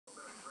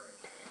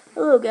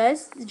Hello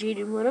guys, it's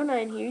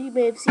Jaden109 here. You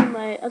may have seen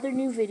my other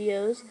new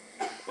videos,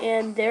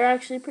 and they're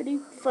actually pretty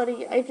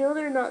funny. I know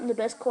they're not in the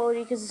best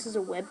quality because this is a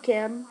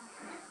webcam.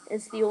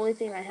 It's the only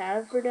thing I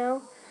have for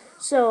now.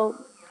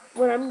 So,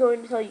 what I'm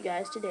going to tell you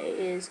guys today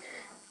is,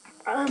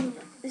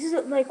 this is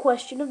my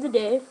question of the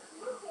day.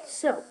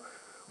 So,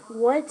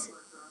 what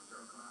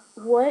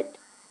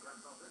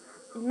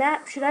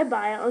map should I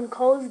buy on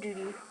Call of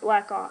Duty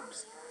Black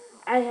Ops?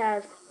 I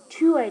have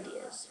two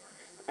ideas.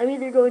 I'm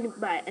either going to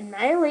buy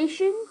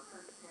Annihilation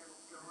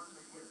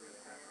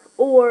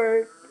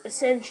or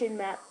Ascension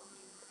map.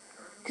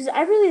 Because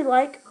I really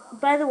like,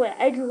 by the way,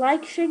 I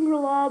like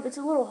Shangri-La, but it's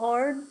a little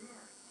hard.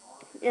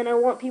 And I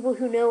want people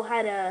who know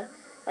how to,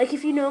 like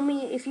if you know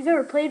me, if you've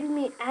ever played with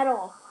me at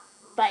all,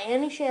 by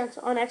any chance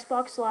on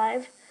Xbox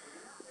Live,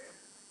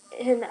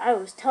 and I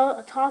was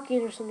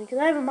talking or something, because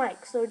I have a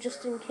mic, so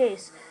just in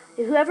case.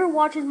 If whoever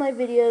watches my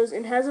videos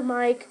and has a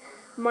mic,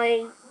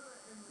 my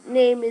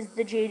name is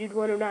the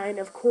Jaded109,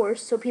 of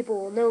course, so people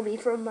will know me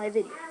from my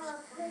videos.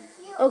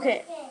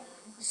 Okay,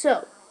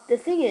 so the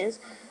thing is,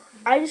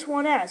 I just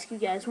want to ask you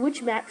guys,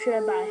 which map should I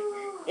buy?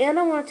 And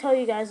I want to tell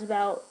you guys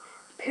about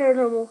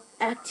Paranormal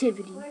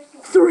Activity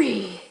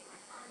 3.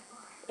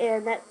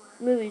 And that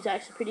movie is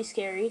actually pretty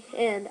scary,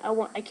 and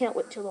I can't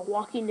wait till The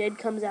Walking Dead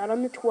comes out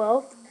on the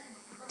 12th.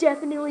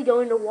 Definitely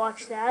going to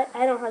watch that.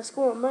 I don't have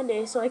school on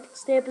Monday, so I can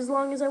stay up as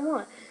long as I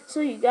want.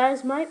 So you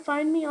guys might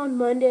find me on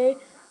Monday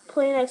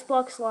playing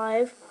Xbox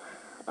Live.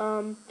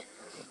 Um,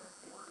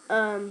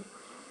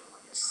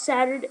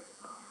 Saturday,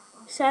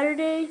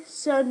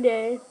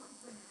 Sunday,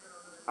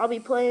 I'll be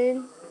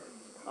playing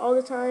all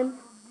the time.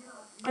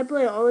 I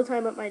play all the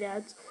time at my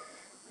dad's.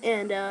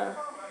 And,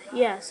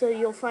 yeah, so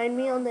you'll find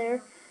me on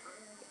there.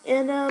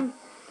 And,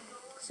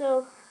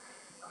 so,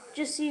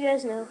 just so you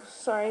guys know,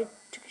 sorry,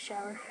 took a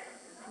shower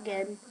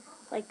again,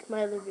 like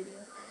my other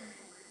video.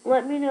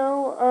 Let me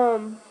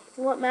know,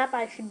 what map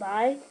I should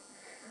buy.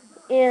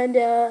 And,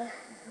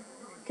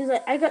 because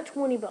I got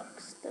 20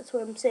 bucks. That's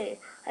what I'm saying.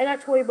 I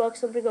got 20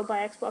 bucks. I'm going to go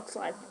buy Xbox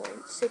Live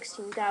points.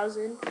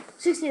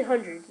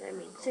 1,600, I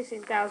mean.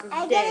 16,000 a day.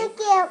 I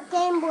got a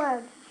Game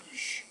Boy.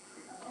 Shh.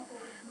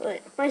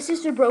 But my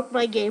sister broke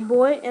my Game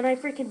Boy, and I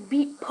freaking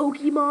beat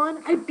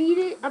Pokemon. I beat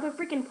it. I'm a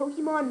freaking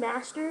Pokemon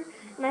master,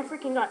 and I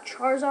freaking got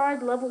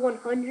Charizard level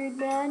 100,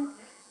 man.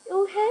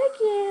 Oh, heck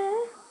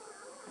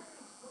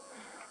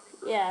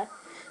yeah. Yeah.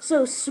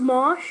 So,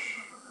 Smosh,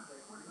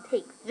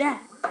 take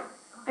that.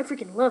 I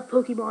freaking love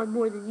Pokemon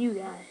more than you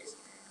guys.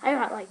 I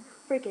got, like,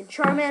 freaking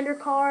Charmander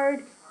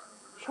card,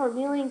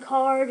 Charmeleon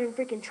card, and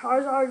freaking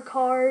Charizard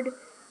card,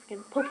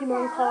 freaking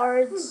Pokemon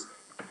cards.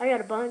 I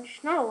got a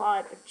bunch. Not a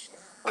lot, but just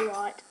a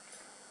lot.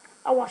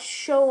 I watch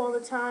show all the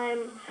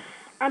time.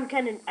 I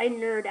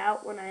nerd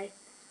out when I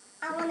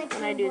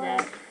do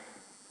that.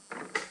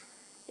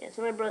 Yeah,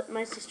 so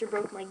my sister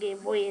broke my Game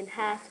Boy in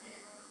half.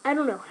 I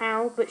don't know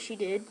how, but she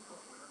did.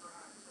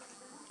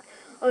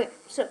 Okay,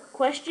 so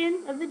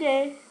question of the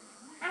day: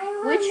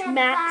 which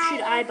map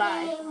should I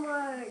buy?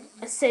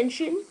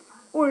 Ascension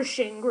or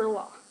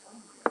Shangri-La?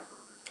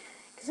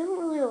 Because I don't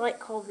really like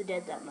Call of the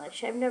Dead that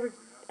much. I've never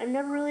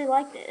really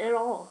liked it at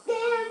all.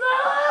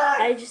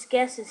 I just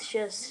guess it's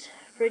just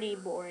pretty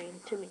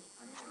boring to me.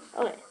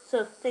 Okay,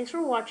 so thanks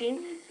for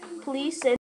watching. Please send